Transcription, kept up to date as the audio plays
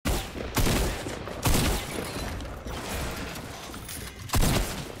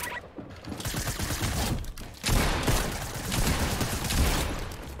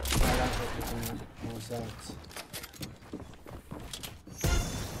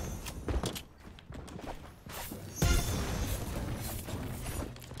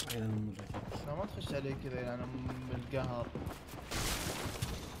يخش علي كذا يعني من القهر.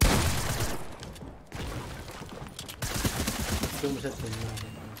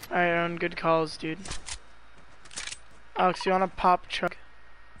 Alright, on good calls, dude. Alex, you wanna pop truck?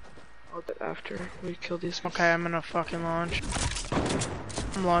 I'll do it after we kill these. Okay, I'm gonna fucking launch.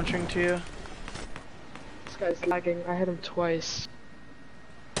 I'm launching to you. This guy's lagging. I hit him twice.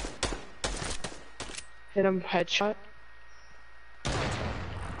 Hit him headshot.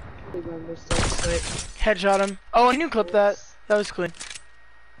 Headshot him. Oh, and you clip that. That was clean.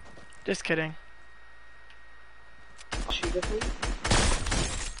 Just kidding. Shoot at me.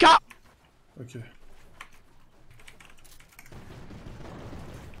 Got. Okay.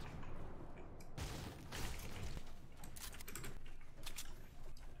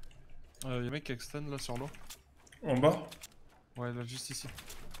 Y'a un mec qui extend là sur l'eau. En bas? Ouais, là juste ici.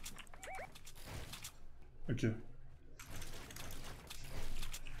 Ok.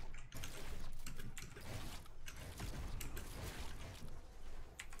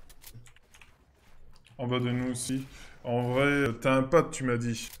 En bas de nous aussi. En vrai, t'as un pote, tu m'as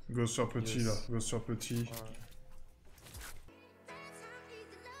dit. Ghost sur petit, yes. Là. Ghost sur petit. Ouais.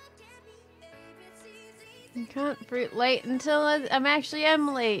 You can't fruit late until I'm actually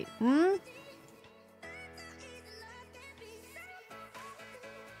late. Hmm?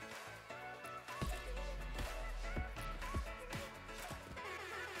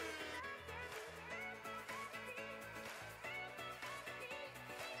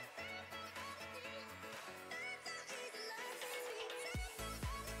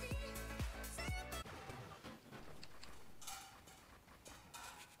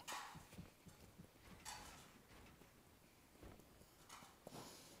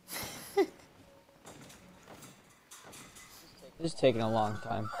 It's taking a long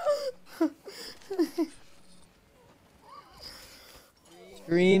time.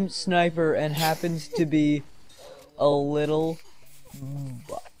 Stream sniper and happens to be a little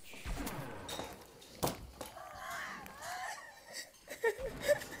much.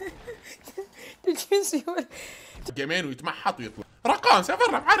 Did you see what? جيمين ويتمحط ويطلع رقم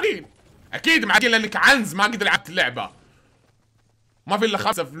سفر معرين اكيد معقل لانك عنز ما قدر لعبت اللعبه ما في الا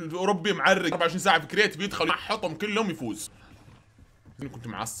 5 في الاوروبي معرق 24 ساعه في كريت بيدخل يحطهم كلهم يفوز. كنت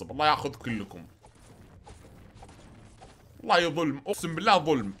معصب الله ياخذ كلكم والله يظلم اقسم بالله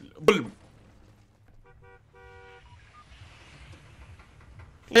ظلم ظلم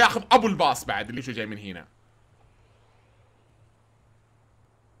ياخذ ابو الباص بعد اللي شو جاي من هنا.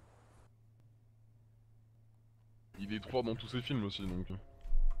 Il est fort dans tous ses films aussi donc.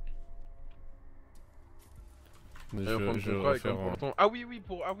 Mais je vais faire un... Ah oui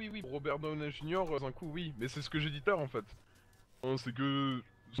pour Robert Downey Jr. Un coup oui mais c'est ce que j'ai dit tard en fait. C'est que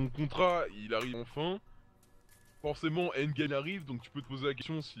son contrat il arrive enfin. Forcément Endgame arrive donc tu peux te poser la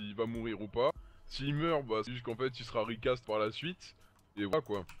question s'il va mourir ou pas. S'il meurt bah c'est juste qu'en fait il sera recast par la suite. Et voilà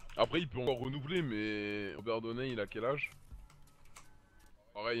quoi. Après il peut encore renouveler mais Robert Downey il a quel âge?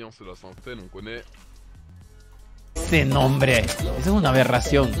 Pareil hein, c'est la cinquantaine on connaît. Este nombre, eso es una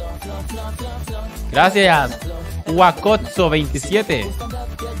aberración. Gracias, Huacotzo27.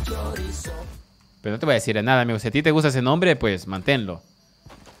 Pero no te voy a decir nada, amigo. Si a ti te gusta ese nombre, pues manténlo.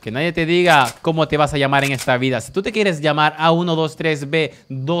 Que nadie te diga cómo te vas a llamar en esta vida. Si tú te quieres llamar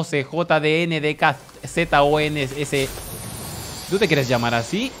A123B12JDNDKZONS, si tú te quieres llamar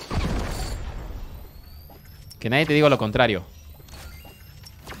así, que nadie te diga lo contrario.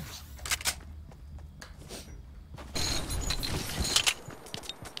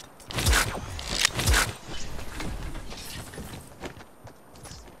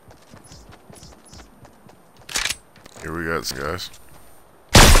 Here we got some guys.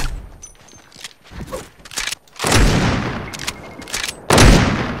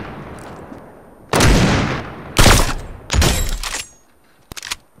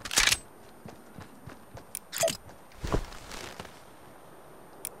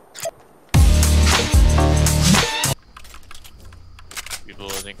 People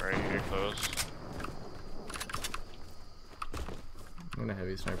I think right here close. I'm gonna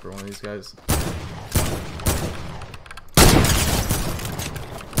heavy sniper one of these guys.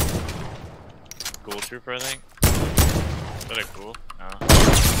 Gold trooper, I think. Is that a cool? No.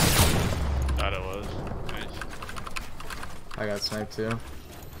 Thought it was. Nice. I got sniped too. Yeah.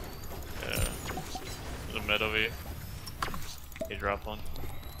 There's a mid over here. He dropped one.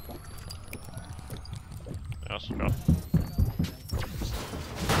 I also dropped.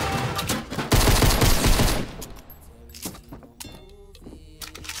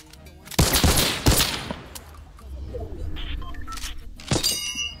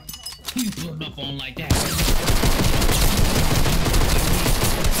 You blew up on like that.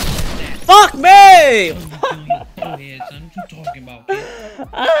 Fuck me! Go ahead, son. What you talking about, kid?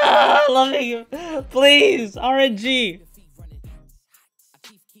 Ah, loving you. Please, RNG.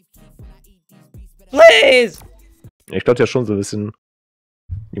 Please! Ich glaube, der ist schon so ein bisschen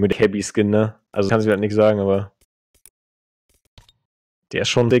wie mit Cabby-Skin, ne? Also kann ich halt nicht sagen, aber der ist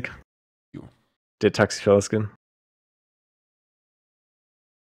schon dick. Der Taxifahrer-Skin.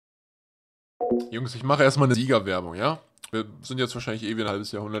 Jungs, ich mache erstmal eine Siegerwerbung, ja? Wir sind jetzt wahrscheinlich wie ein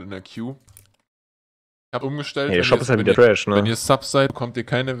halbes Jahrhundert in der Queue. Ich habe umgestellt. Ja, der Shop ist halt wieder Trash, ne? Wenn ihr Subs seid, bekommt ihr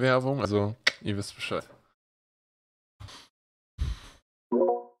keine Werbung, also ihr wisst Bescheid.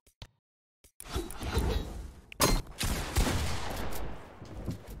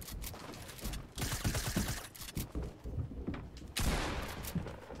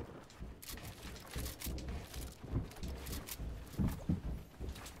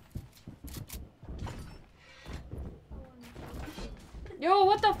 Yo,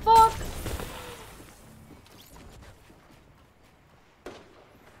 what the fuck?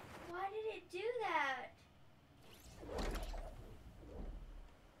 Why did it do that?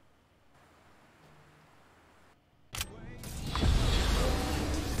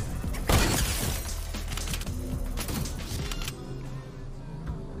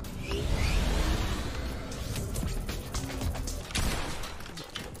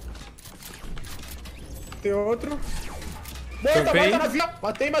 Tem outro. Bota, bota na via.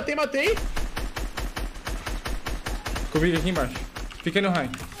 Matei. Covid aqui embaixo. Fica no high.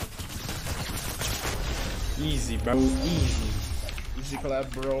 Easy, bro. Easy. Easy clap,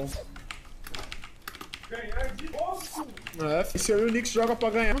 bro. É, se eu e o Nix joga pra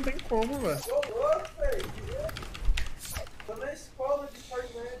ganhar, não tem como, velho. Tô na escola de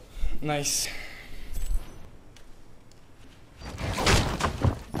Fortnite. Nice.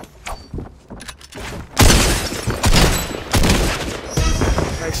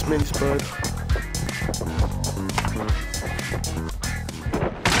 Nice minutes, bud.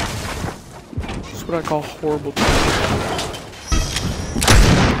 That's what I call horrible.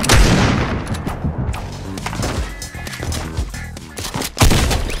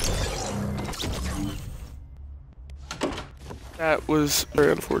 That was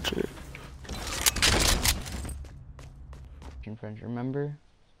very unfortunate. Friends, remember?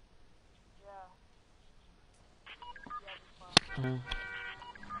 Yeah.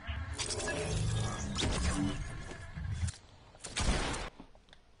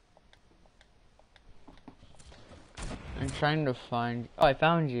 I'm trying to find. Oh, I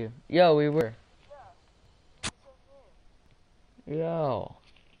found you. Yo, we were. Yo.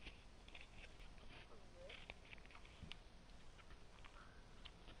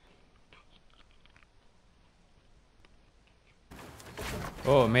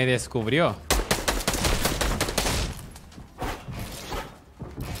 Oh, me descubrió.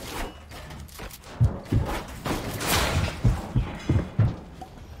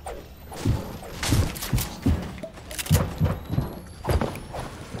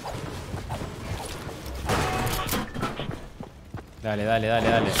 Dale, dale, dale,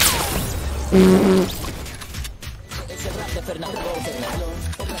 dale.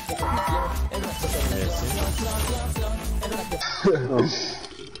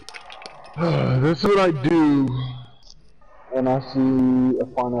 This is what I do when I see a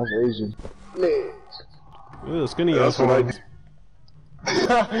fine ass Asian. Ooh, skinny That's ass what I one. do.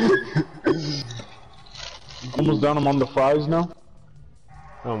 Almost done. I'm on the fries now.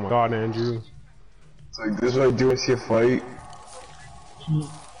 Oh my god, Andrew. It's like this is what I do when I see a fight.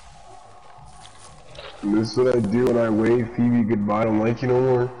 And this is what I do when I wave Phoebe goodbye. I don't like you no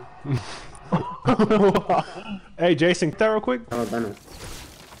more. Hey, Jason, get that real quick. No,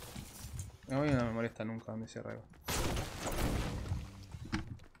 no me molesta nunca, me cierra.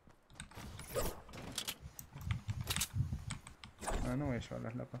 Ah, no voy a llevar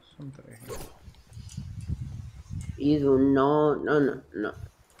las lapas, son 3. Idu, no.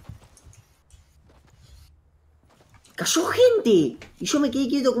 ¡Cayó gente! Y yo me quedé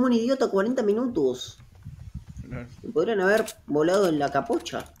quieto como un idiota 40 minutos. Me podrían haber volado en la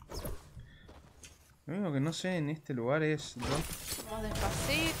capocha. Lo único que no sé en este lugar es... Vamos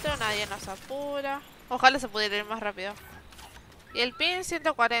despacito, nadie nos apura. Ojalá se pudiera ir más rápido. Y el pin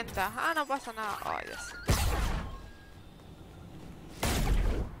 140. Ah, no pasa nada. Oh, Dios.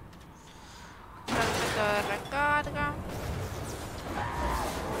 Fragmento de recarga.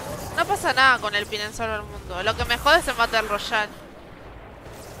 No pasa nada con el pin en solo el mundo. Lo que me jode es el Battle Royale.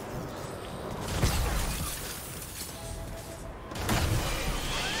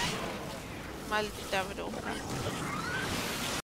 Maldita bruja.